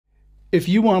If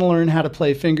you want to learn how to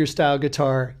play fingerstyle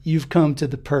guitar, you've come to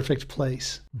the perfect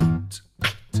place.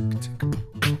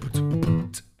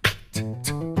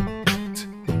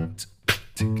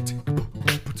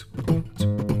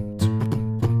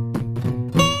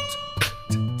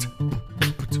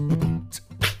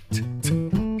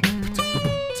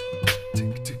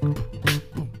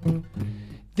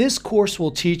 This course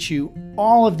will teach you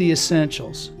all of the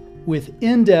essentials with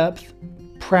in-depth,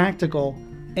 practical,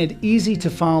 and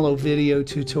easy-to-follow video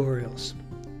tutorials.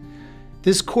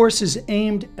 This course is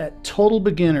aimed at total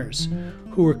beginners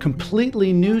who are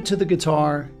completely new to the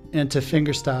guitar and to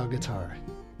fingerstyle guitar.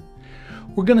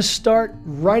 We're going to start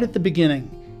right at the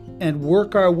beginning and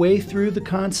work our way through the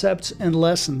concepts and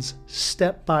lessons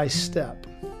step by step.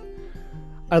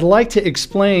 I'd like to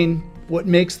explain what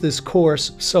makes this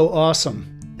course so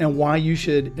awesome and why you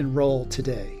should enroll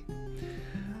today.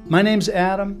 My name's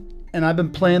Adam, and I've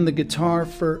been playing the guitar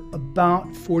for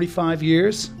about 45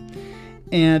 years.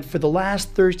 And for the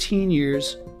last 13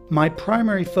 years, my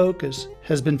primary focus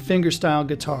has been fingerstyle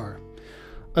guitar.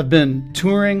 I've been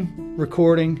touring,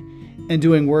 recording, and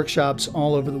doing workshops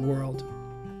all over the world.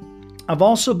 I've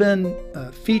also been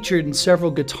featured in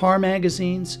several guitar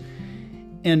magazines,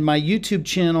 and my YouTube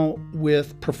channel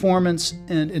with performance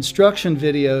and instruction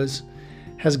videos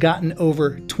has gotten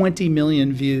over 20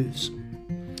 million views.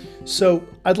 So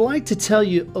I'd like to tell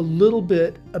you a little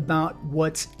bit about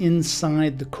what's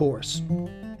inside the course.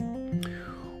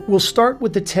 We'll start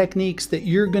with the techniques that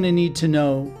you're going to need to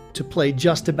know to play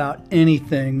just about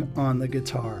anything on the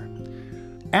guitar.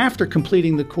 After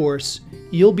completing the course,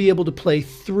 you'll be able to play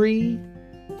 3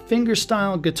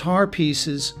 fingerstyle guitar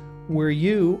pieces where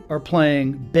you are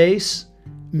playing bass,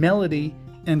 melody,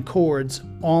 and chords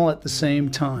all at the same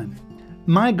time.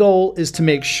 My goal is to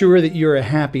make sure that you're a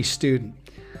happy student.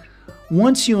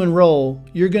 Once you enroll,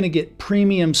 you're going to get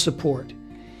premium support.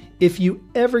 If you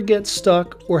ever get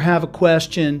stuck or have a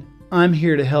question, I'm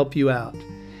here to help you out.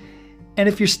 And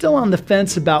if you're still on the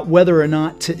fence about whether or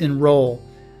not to enroll,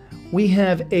 we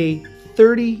have a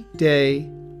 30-day,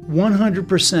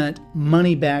 100%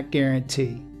 money-back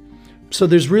guarantee. So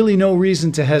there's really no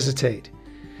reason to hesitate.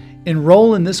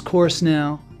 Enroll in this course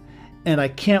now, and I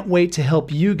can't wait to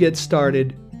help you get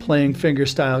started playing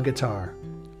fingerstyle guitar.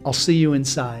 I'll see you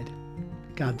inside.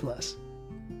 God bless.